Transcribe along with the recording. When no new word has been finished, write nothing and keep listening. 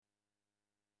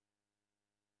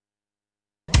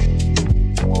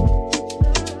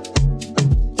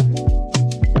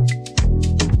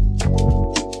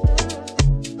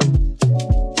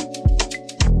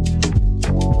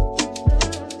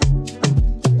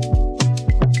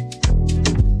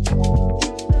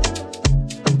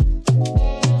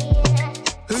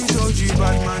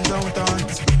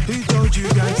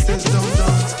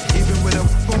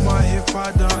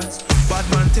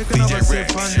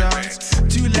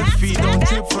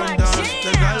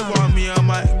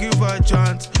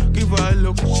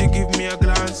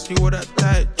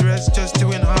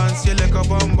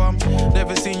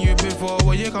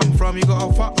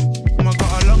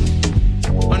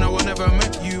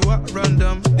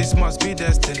random, this must be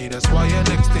destiny. That's why you're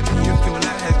next to me, you feel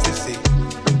like ecstasy.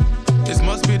 This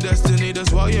must be destiny,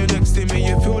 that's why you're next to me,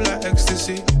 you feel like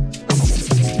ecstasy.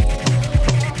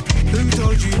 Who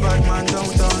told you bad man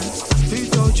don't dance? Who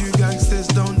told you gangsters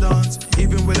don't dance?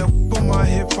 Even with a on my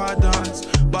hip I dance.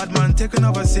 Bad man take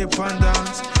another sip and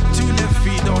dance. Two left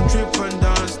feet don't trip and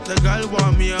dance. The girl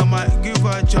want me, I might give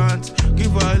her a chance.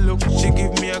 Give her a look, she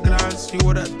give me a glance. You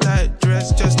wore that tight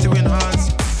dress just to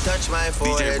enhance. Touch my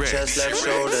forehead, chest, left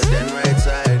shoulder, then right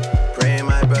side. Pray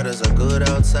my brothers are good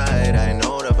outside. I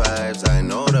know the vibes, I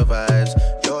know the vibes.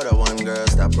 You're the one girl,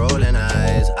 stop rolling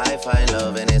eyes. I find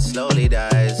love and it slowly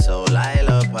dies. So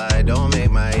lullaby, don't make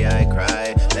my eye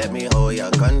cry. Let me hold your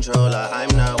controller.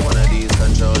 I'm not one of these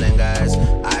controlling guys.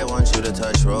 I want you to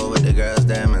touch roll with the girls,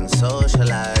 them and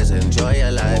socialize. Enjoy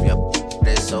your life, your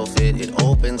is so fit, it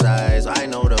opens eyes. I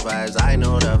know the vibes, I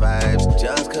know the vibes.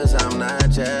 Just cause I'm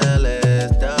not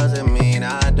jealous doesn't mean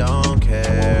I don't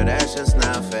care. That's just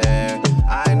not fair.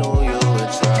 I knew you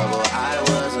were trouble, I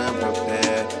wasn't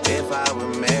prepared. If I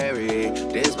were married,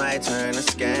 this might turn a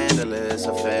scandalous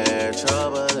affair.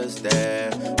 Trouble is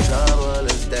there, trouble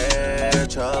is there.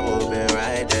 Trouble been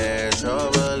right there,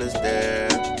 trouble is there.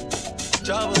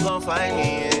 Trouble gon' find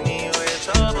me anyway,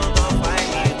 trouble gon' find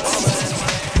me.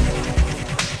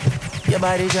 Your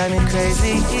body drive me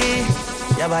crazy.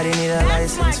 Your body need a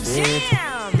license fit.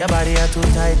 Your body are too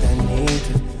tight and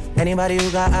neat. Anybody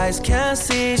who got eyes can't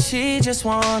see. She just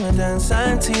wanna dance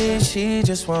and tease. She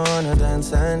just wanna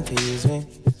dance and tease me.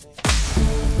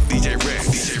 DJ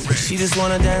Ritz. She just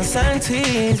wanna dance and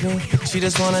tease me. She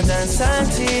just wanna dance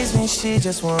and tease me. She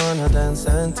just wanna dance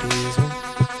and tease me.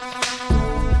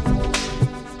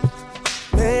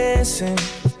 Listen.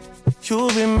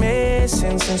 You've been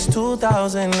missing since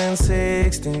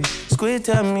 2016. Squid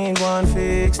tell me one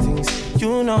fix things.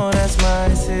 You know that's my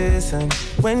assistant.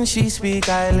 When she speak,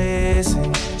 I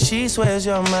listen. She swears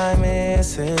you're my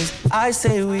missus. I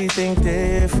say we think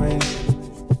different.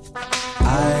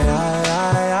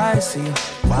 I see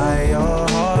why your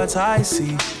heart's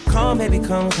icy. Come baby,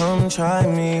 come try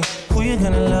me. Who you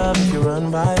gonna love if you run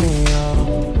by me,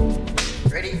 oh?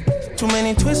 Ready? Too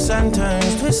many twists and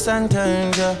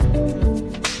turns, yeah.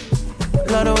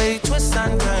 Love the way you twist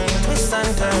and turn.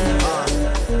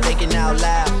 Thinking out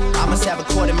loud, I must have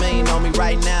 $250,000 on me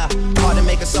right now. Hard to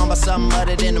make a song about something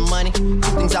other than the money. Two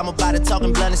things I'm about to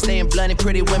talking blunt and staying blunt.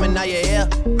 Pretty women, are you here?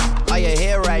 Are you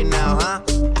here right now, huh?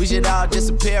 We should all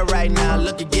disappear right now.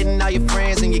 Look, you're getting all your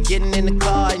friends and you're getting in the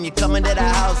car and you're coming to the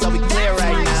house. Are we clear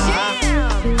right now, huh?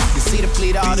 You see the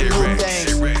fleet, all the new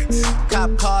things.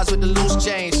 Cop cars with the loose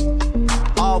change.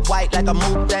 All white like a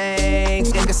mood thing.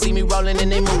 They can see me rolling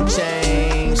and they mood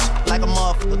change. Like a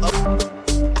motherfucker.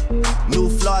 New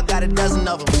floor, I got a dozen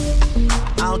of them.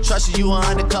 I don't trust you, you are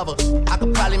undercover. I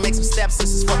could probably make some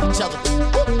stepsisters fuck each other.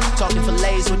 Talking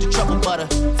fillets with the truffle butter.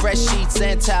 Fresh sheets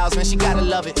and towels, man, she gotta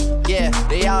love it. Yeah,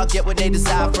 they all get what they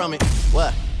desire from it.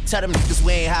 What? Tell them niggas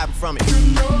we ain't hiding from it.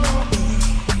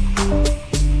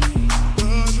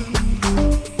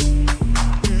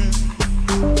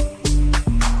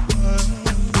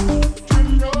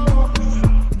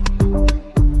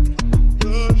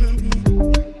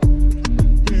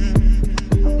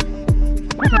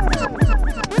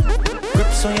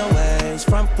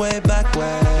 Way back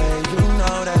way, you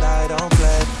know that I don't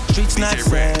play. Streets not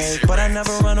safe, but I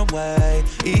never run away,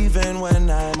 even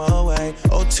when I'm away.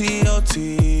 OT,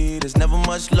 there's never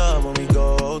much love when we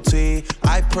go OT.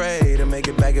 I pray to make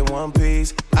it back in one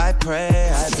piece. I pray.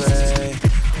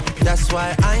 That's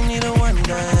why I need a one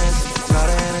dance. Got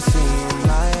a Hennessy in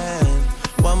my hand.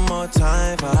 One more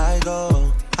time before I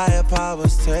go. Higher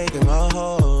powers taking a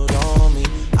hold on me.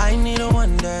 I need a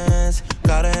one dance.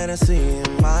 Got a Hennessy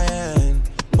in my hand.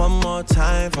 One more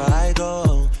time before I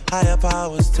go. Higher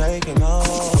powers taking a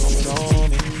hold on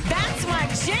me. That's my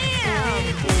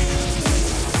jam!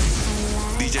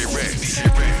 DJ Ritz.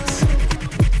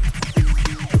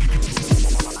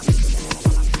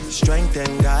 Strength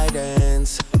and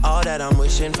guidance, all that I'm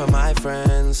wishing for my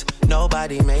friends.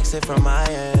 Nobody makes it from my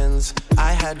ends.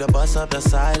 I had to bust up the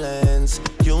silence.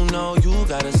 You know you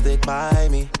gotta stick by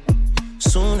me.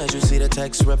 Soon as you see the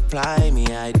text, reply me.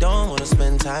 I don't wanna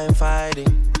spend time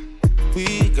fighting.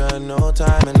 We got no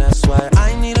time, and that's why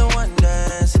I need a one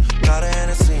dance. Got a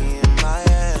Hennessy in my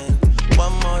hand.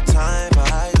 One more time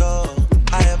before I go.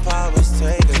 Higher powers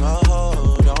taking a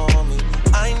hold on me.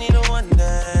 I need a one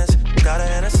dance. Got a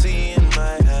Hennessy in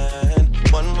my hand.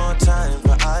 One more time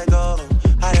before I go.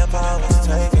 Higher powers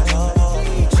taking a hold on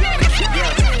me.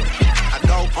 Yeah, I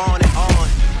go on and on.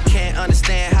 Can't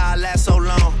understand how I last so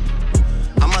long.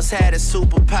 I must have the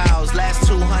superpowers. Last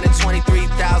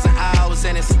 223,000 hours,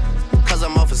 and it's 'cause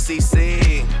I'm off of CC.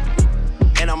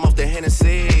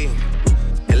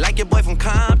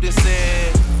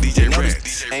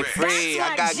 ain't free.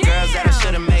 I got girls that I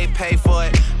should've made pay for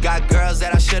it. Got girls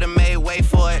that I should've made wait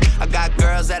for it. I got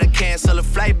girls that'll cancel a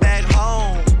flight back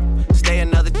home. Stay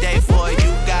another day for it. You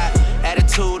got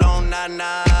attitude on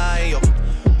nana, yo.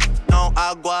 On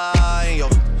agua, and yo.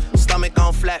 Stomach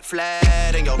on flat,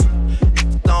 and yo.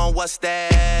 On what's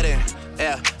that? And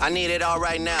yeah, I need it all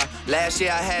right now. Last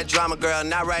year I had drama, girl,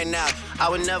 not right now. I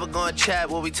would never go and chat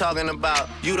what we talking about.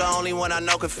 You the only one I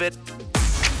know could fit.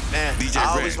 Man, DJ I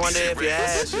always wonder if you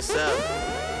ask yourself,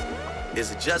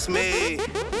 is it just me?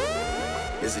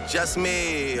 Is it just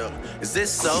me? Or is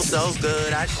this so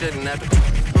good I shouldn't have it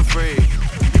for free?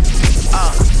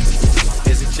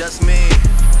 Is it just me?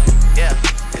 Yeah,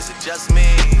 is it just me?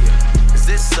 Is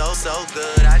this so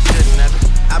good I shouldn't have it?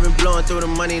 I've been blowing through the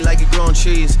money like it growing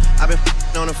trees. I've been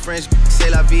on a French, say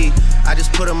la vie. I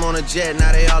just put them on a jet,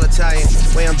 now they all Italian.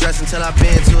 Way I'm dressed until I've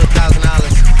been to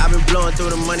 $1,000. I've been blowing through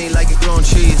the money like it growing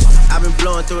trees. I've been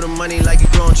blowing through the money like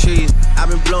it growing trees. I've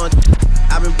been blowing.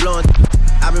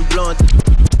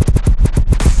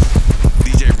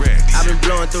 DJ Rex. I've been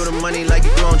blowing through the money like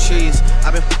it growing trees.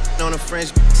 I've been on a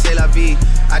French, say la vie.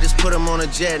 I just put them on a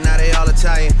jet, now they all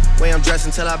Italian. Way I'm dressed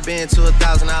until I've been to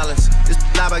 $1,000. This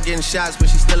lie by getting shots, but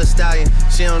she's still a stallion.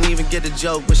 She don't even get the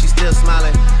joke, but she's still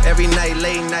smiling. Every night,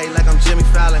 late night, like I'm Jimmy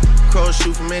Fallon. Crows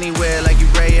shoot from anywhere, like you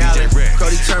Ray Allen.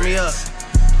 Crody, turn me up.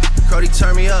 Crody,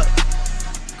 turn me up.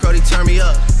 Crody, turn me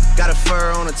up. Got a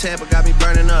fur on a Tampa, got me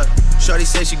burning up. Shorty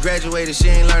said she graduated, she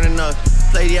ain't learned enough.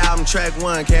 Play the album track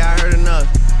 1, K, I heard enough.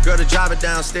 Girl, the driver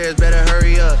downstairs, better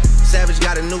hurry up. Savage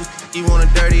got a new, you wanna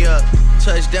dirty up.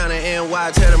 Touchdown in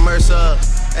NY, tear the Mercer up.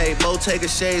 Hey, Bottega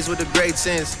shades with the great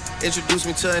sense. Introduce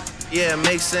me to it, yeah,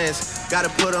 makes sense. Gotta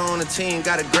put her on the team,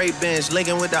 got a great bench.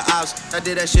 Linking with the ops, I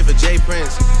did that shit for Jay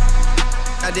Prince.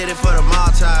 I did it for the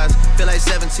Maltese. Feel like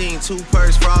 17, 2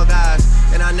 purse for all guys.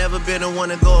 And I never been the one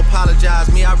to go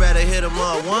apologize. Me, I'd rather hit him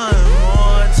up one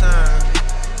more time.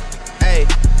 Hey,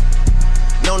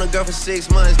 known a girl for 6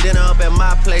 months, dinner up at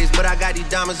my place. But I got these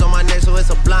diamonds on my neck, so it's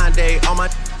a blind date. All my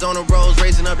on the roads,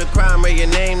 raising up the crime rate. Your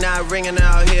name not ringing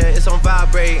out here, it's on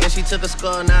vibrate. And she took a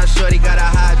skull, now shorty gotta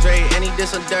hydrate. And he did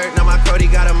some dirt, now my Crody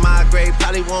gotta migrate.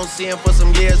 Probably won't see him for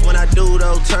some years. When I do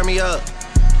though, turn me up.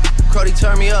 Crody,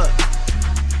 turn me up.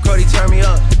 Crody, turn me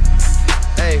up.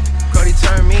 Hey, Crody,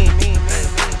 turn me.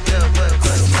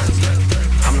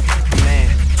 I'm the f***ing man,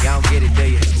 y'all don't get it, do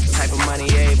you? Type of money,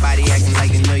 everybody acting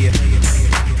like they know you.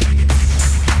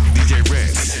 DJ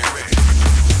Rex.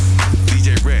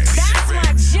 DJ Rex. That's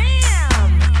my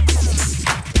jam.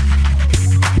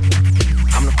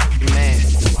 I'm the f***ing man.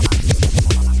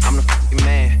 I'm the f***ing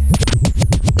man.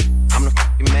 I'm the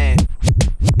f***ing man.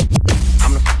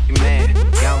 I'm the f***ing man,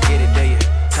 y'all don't get it, do you?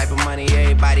 Type of money,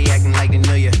 everybody acting like they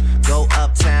knew you. Go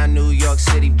uptown, New York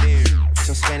City,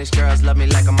 some Spanish girls love me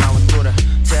like I'm out with Buddha.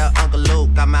 Tell Uncle Luke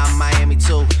I'm out in Miami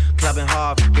too. Clubbing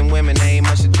hard, fucking women, they ain't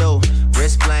much to do.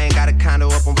 Wrist playing, got a condo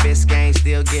up on Biscayne.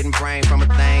 Still getting brain from a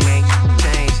thing, ain't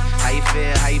changed. How you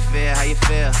feel, how you feel, how you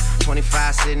feel?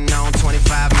 25 sitting on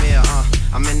 25 mil,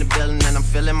 I'm in the building and I'm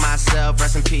feeling myself.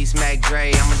 Rest in peace, Mac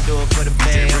Dre, I'ma do it for the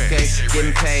bay, okay?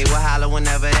 Getting paid, we'll holler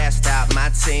whenever that stop. My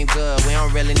team good, we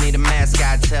don't really need a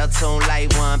mascot. Tell Tune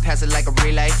Light 1, pass it like a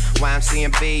relay.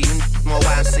 YMCMB, you more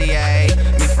YMCA.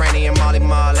 Me, Franny, and Molly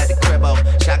Mall at the cribbo.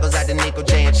 Shot goes out to Nico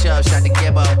J and Chubb, shot to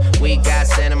Gibbo. We got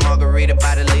Santa Margarita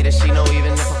by the leader. She know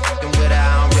even if I'm fucking with her,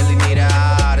 I don't really need her.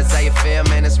 Oh, that's how you feel,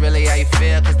 man, that's really how you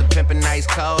feel. Cause the pimpin' nice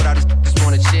cold, all this just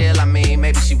wanna chill. I mean,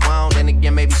 maybe she won't, then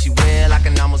again, maybe she will. I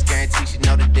can almost guarantee she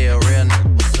know the deal, real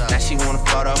nigga, what's up? Now she want a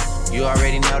photo, you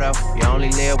already know though. You only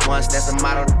live once, that's the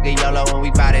motto. Get YOLO when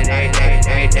we bout it every day,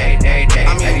 every day, every day.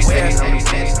 I mean, where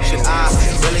should I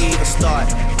really even start?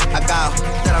 I got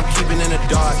that I'm keeping in the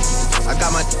dark. I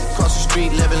got my across the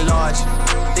street living large.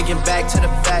 Thinking back to the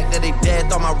fact that they dead,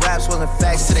 thought my raps wasn't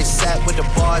facts, so they sat with the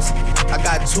bars. I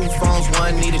got 2 phones,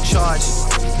 one need a charge.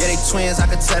 Yeah, they twins, I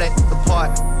could tell they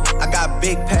apart. I got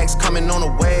big packs coming on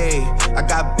the way. I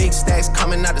got big stacks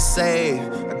coming out to save.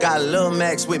 I got Lil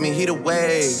Max with me, he the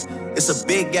wave. It's a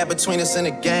big gap between us in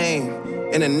the game.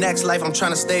 In the next life, I'm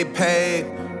trying to stay paid.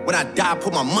 When I die,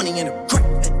 put my money in the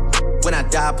grave. When I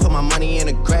die, put my money in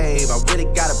the grave. I really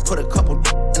gotta put a couple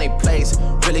in they place.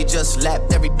 Really just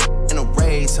lapped every in a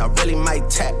race. I really might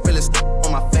tap realest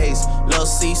on my face. Lil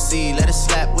CC, let it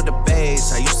slap with the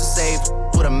bass. I used to save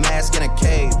with a mask in a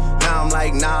cave. Now I'm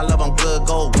like, nah, love, I'm good,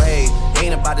 go away.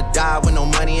 Ain't about to die with no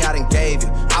money I done gave you.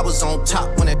 I was on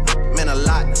top when it meant a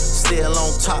lot. Still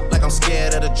on top like I'm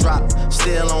scared of the drop.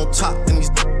 Still on top and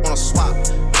these wanna swap.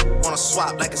 Wanna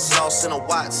swap like it's sauce in a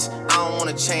Watts. I don't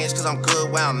wanna change cause I'm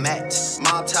good where I'm at.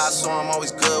 Mob tie so I'm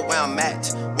always good where I'm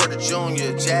at. word to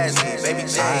Junior, Jazzy, Baby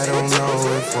J. I don't know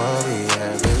if what we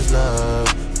have is love,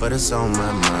 but it's on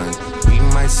my mind. We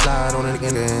might slide on a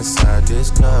nigga inside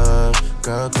this club.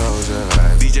 Girl, close your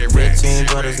eyes. DJ Rex. 15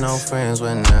 brothers, no friends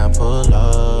when I pull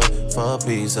up for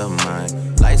peace of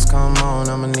mind. Lights come on,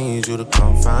 I'ma need you to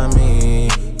come find me.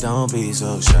 Don't be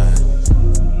so shy.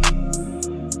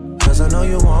 Cause I know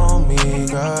you want me,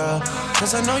 girl.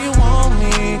 Cause I know you want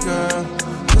me, girl.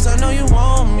 Cause I know you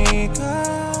want me,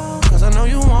 girl. Cause I know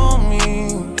you want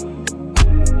me.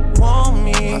 Want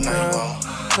me, girl.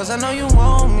 Cause I know you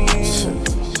want me.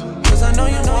 Cause I know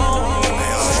you want me.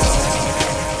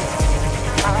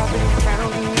 I've been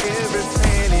counting every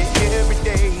penny, every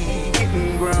day,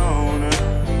 getting grown.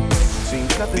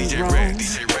 Seems nothing's DJ wrong,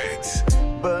 Rex. DJ Rex.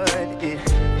 but it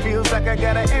feels like I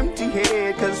got an empty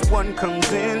head. Cause one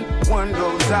comes in, one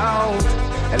goes out.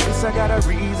 At least I got a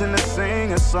reason to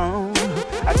sing a song.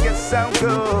 I guess I'll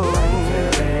go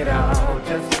until it all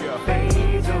just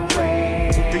fades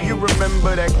away. Do you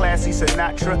remember that classy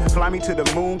Sinatra? Fly me to the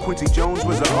moon, Quincy Jones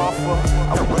was an offer.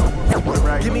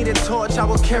 Right. Give me the torch, I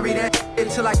will carry that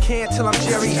until I can't, till I'm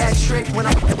geriatric. When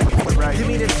I give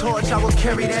me the torch, I will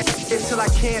carry that until I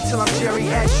can't, till I'm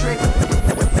geriatric.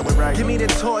 Give me the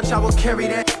torch, I will carry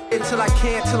that until I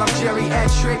can't, till I'm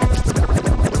geriatric.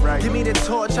 Give me the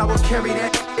torch, I will carry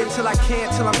that until I can't,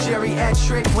 till I'm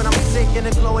geriatric. When I'm sick in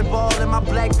a glowing ball and my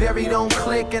Blackberry don't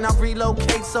click, and I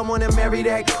relocate someone and marry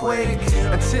that quick.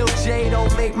 Until Jay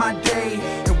don't make my day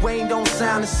and Wayne don't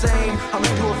sound the same, I'ma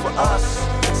do it for us.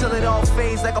 Until it all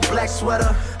fades like a black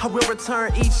sweater, I will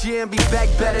return each year and be back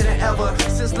better than ever.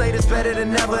 Since later's better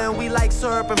than ever, and we like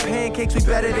syrup and pancakes, we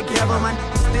better together. My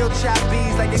still chop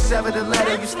bees like they severed the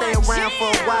letter. You stay around for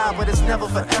a while, but it's never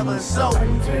forever. So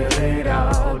until it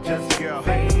all just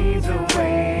fades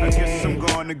away. I guess I'm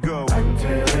gonna go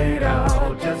until it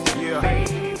all just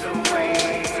fades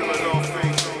away. Till it all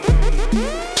fades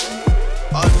away.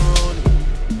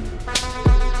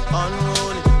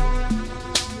 unruly,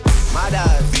 my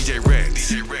dad. DJ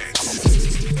Rex. DJ Rex.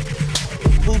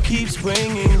 Who keeps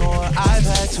bringing more? I've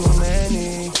had too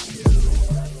many.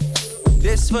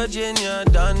 This Virginia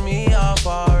done me off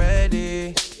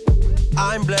already.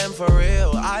 I'm blamed for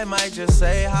real, I might just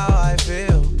say how I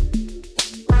feel.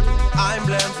 I'm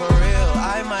blamed for real,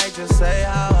 I might just say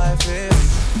how I feel.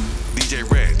 DJ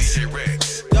Rex. DJ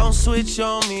Rex. Don't switch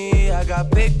on me, I got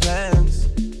big plans.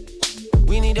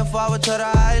 We need to forward to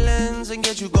the islands and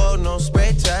get you gold, no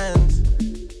spray tans.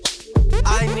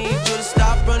 I need you to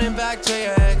stop running back to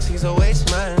your ex, he's a waste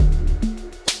man.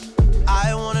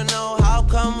 I wanna know how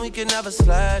come we can never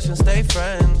slash and stay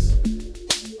friends.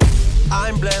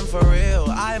 I'm blamed for real,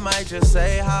 I might just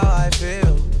say how I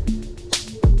feel.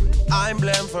 I'm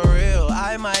blamed for real,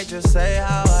 I might just say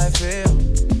how I feel.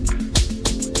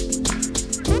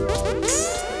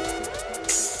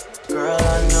 Girl,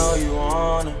 I know you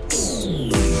wanna.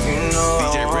 You know I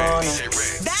DJ wanna. Rex. DJ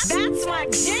Rex. That's my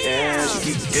jam. Yeah, she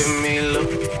keep giving me look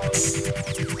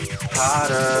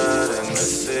hotter than the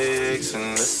 6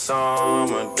 in the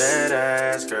summer. Dead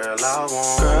ass, girl, I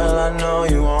want. Girl, I know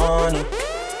you wanna.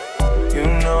 You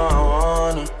know I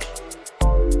wanna.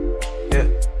 Yeah.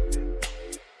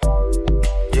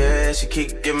 Yeah, she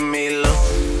keep giving me look.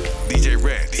 DJ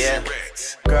Rex. Yeah. DJ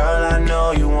Rex. Girl, I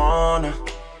know you wanna.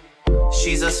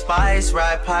 She's a spice,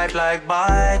 ride pipe like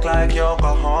bike, like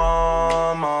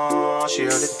Yokohama. She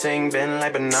heard the ting bend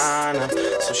like banana,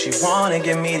 so she wanna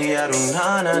give me the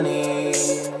adunanani.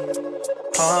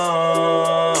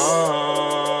 Oh,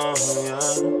 yeah.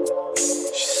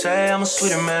 She say I'm a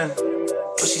sweeter man,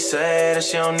 but she say that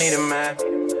she don't need a man.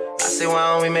 I say why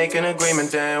don't we make an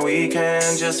agreement, then we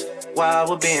can just while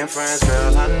we're being friends.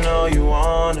 Girl, I know you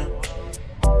wanna.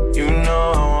 You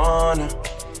know I wanna.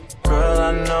 Girl,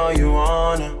 I know you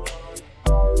wanna.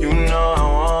 You know I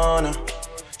wanna.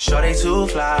 Shorty too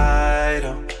fly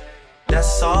though.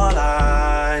 That's all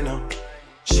I know.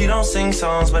 She don't sing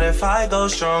songs, but if I go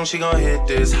strong, she gon' hit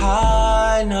this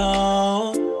high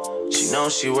note. She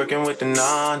knows she working with the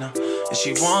nana, and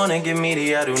she wanna give me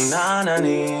the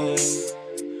adunanani.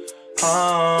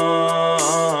 Oh,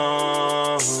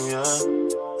 yeah.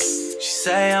 She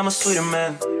say I'm a sweeter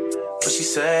man, but she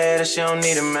say that she don't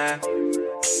need a man.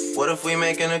 What if we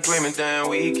make an agreement, then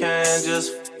we can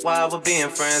just while we're being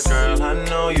friends. Girl, I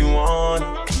know you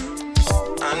wanna.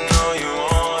 I know you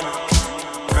wanna.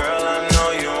 Girl, I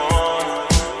know you wanna.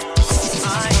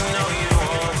 I know you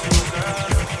want to, girl.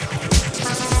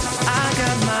 I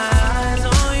got my eyes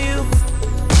on you.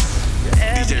 You're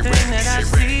everything that I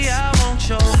see. I won't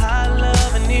show high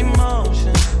love and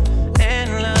emotion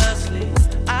endlessly.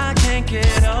 I can't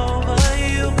get over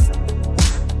you.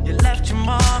 You left your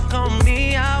mark on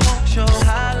me. I won't show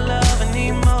high love and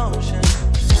emotion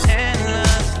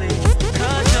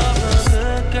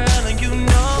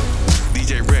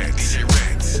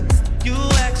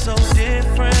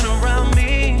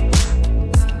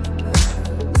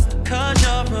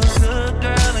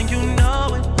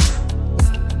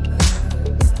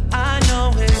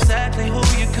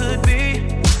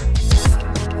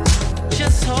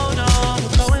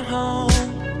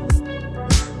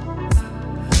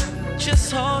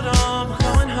Just hold on, we're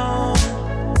going home.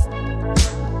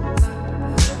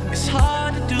 It's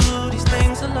hard to do these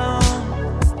things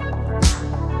alone.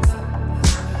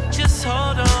 Just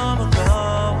hold on, we're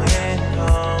going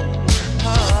home.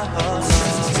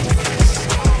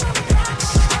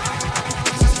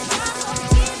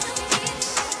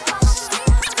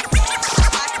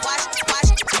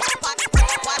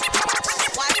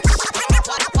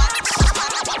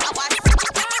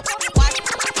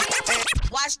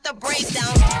 Watch the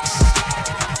breakdown.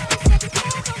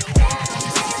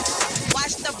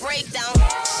 Watch the breakdown.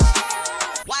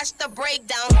 Watch the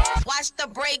breakdown. Watch the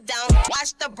breakdown.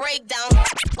 Watch the breakdown.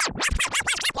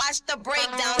 Watch the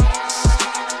breakdown.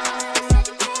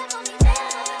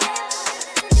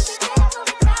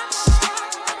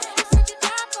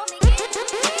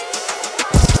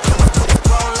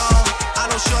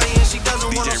 Shorty and she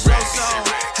doesn't want no slow song.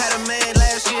 Had a man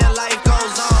last year, life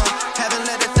goes on. Haven't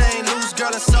let the thing loose,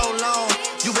 girl, in so long.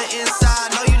 You been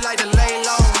inside, know you like to lay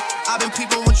low. I've been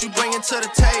peeping what you bringing to the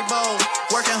table.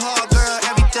 Working hard, girl,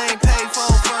 everything paid for.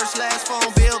 First, last phone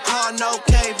bill, car, no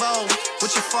cable.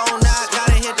 With your phone out,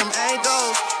 gotta hit them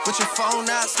angles. With your phone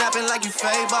out, snapping like you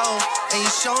Fable. And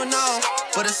you showing off,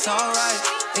 but it's alright.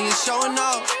 And you showing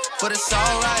off, but it's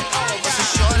alright. It's a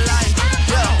short life,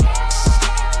 yeah.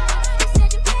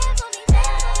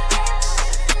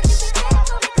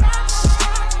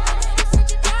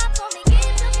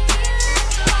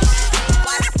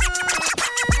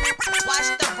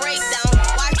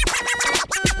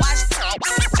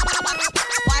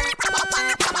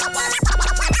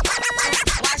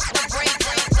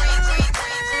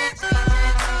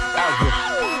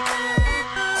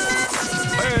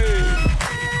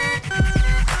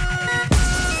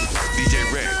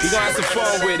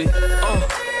 Fun with it,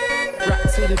 rock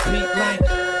to the beat like,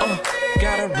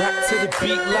 gotta rock to the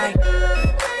beat like.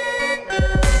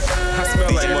 I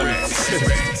smell like money.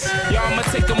 Y'all, I'ma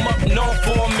take them up north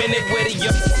for a minute with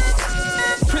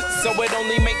it, Prince, so it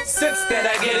only makes sense that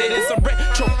I get it. It's a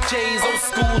retro J's, old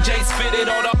school J's fitted,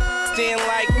 all the stand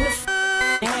like.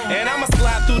 And I'ma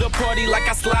slide through the party like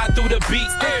I slide through the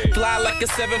beat. Fly like a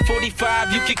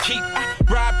 745, you can keep.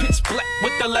 Ride pitch black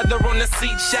with the leather on the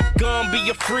seat. Shotgun be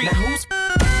a freak. Now who's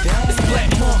it's Black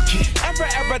Market.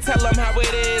 Ever tell them how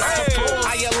it is.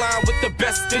 I align with the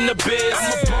best in the biz.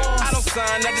 I don't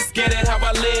sign, I just get it how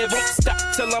I live. Won't stop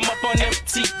till I'm up on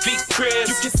MTV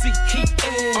cribs. You can see he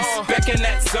is back in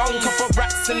that zone. Couple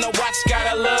rocks in the watch,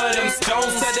 gotta love them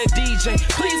stones. To the DJ,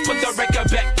 please put the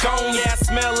record back on. Yeah, I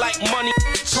smell like money.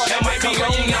 And baby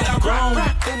girl, you gotta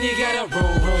rock, then you gotta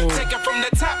roll. Take it from the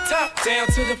top, down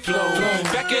to the floor.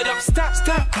 Back it up, stop,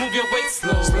 move your weight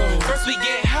slow. First we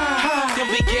get high, then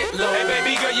we get low. Hey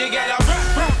baby girl, you gotta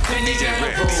rock, then you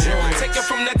gotta roll. Take it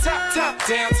from the top,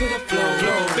 down to the floor.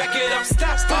 Back it up,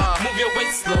 stop, move your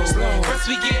weight slow. First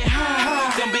we get high,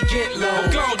 then we get low.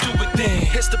 Go on, do it then.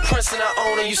 It's the prince and I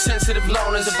own it, you sensitive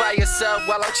loners. By yourself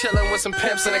while I'm chilling with some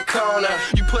pimps in the corner.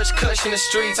 You push cush in the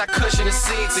streets, I cushion the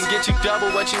seats. And get you double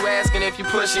what you asking if you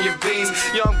pushing your beats.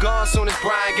 Yo, I'm gone soon as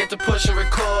Brian get to push and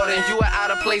record. And you are out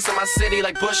of place in my city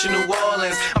like Bush in New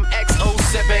Orleans. I'm XO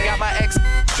sipping, got my ex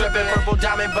tripping. Purple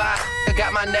diamond by, I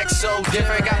got my neck so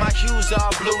different. Got my hues all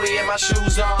bluey and my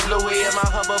shoes all Louis. And my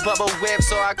hubba bubba whip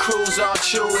so I cruise all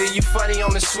chewy. You funny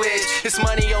on the switch, it's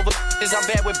money over is I'm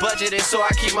bad with budgeting. So I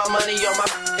keep my money on my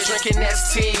drinking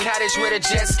ST. Cottage with a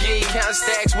jet ski, counting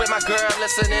stacks with my girl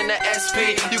listening to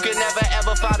SP. You can never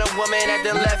ever find a woman that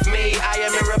done left me. I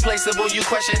am irreplaceable, you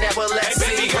question that, well let's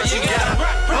see. Girl, you gotta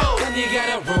roll, then you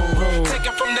gotta roll. Take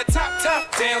it from the top,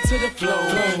 down to the floor.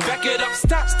 Back it up,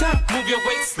 stop, move your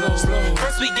weight slow.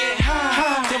 First we get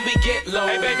high, then we get low.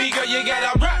 Hey baby girl, you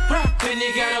gotta rock, then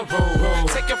you gotta roll.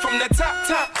 Take it from the top,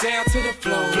 down to the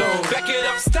floor. Back it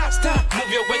up, stop, move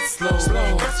your weight slow.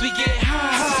 First we get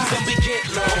high, then we get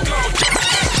low.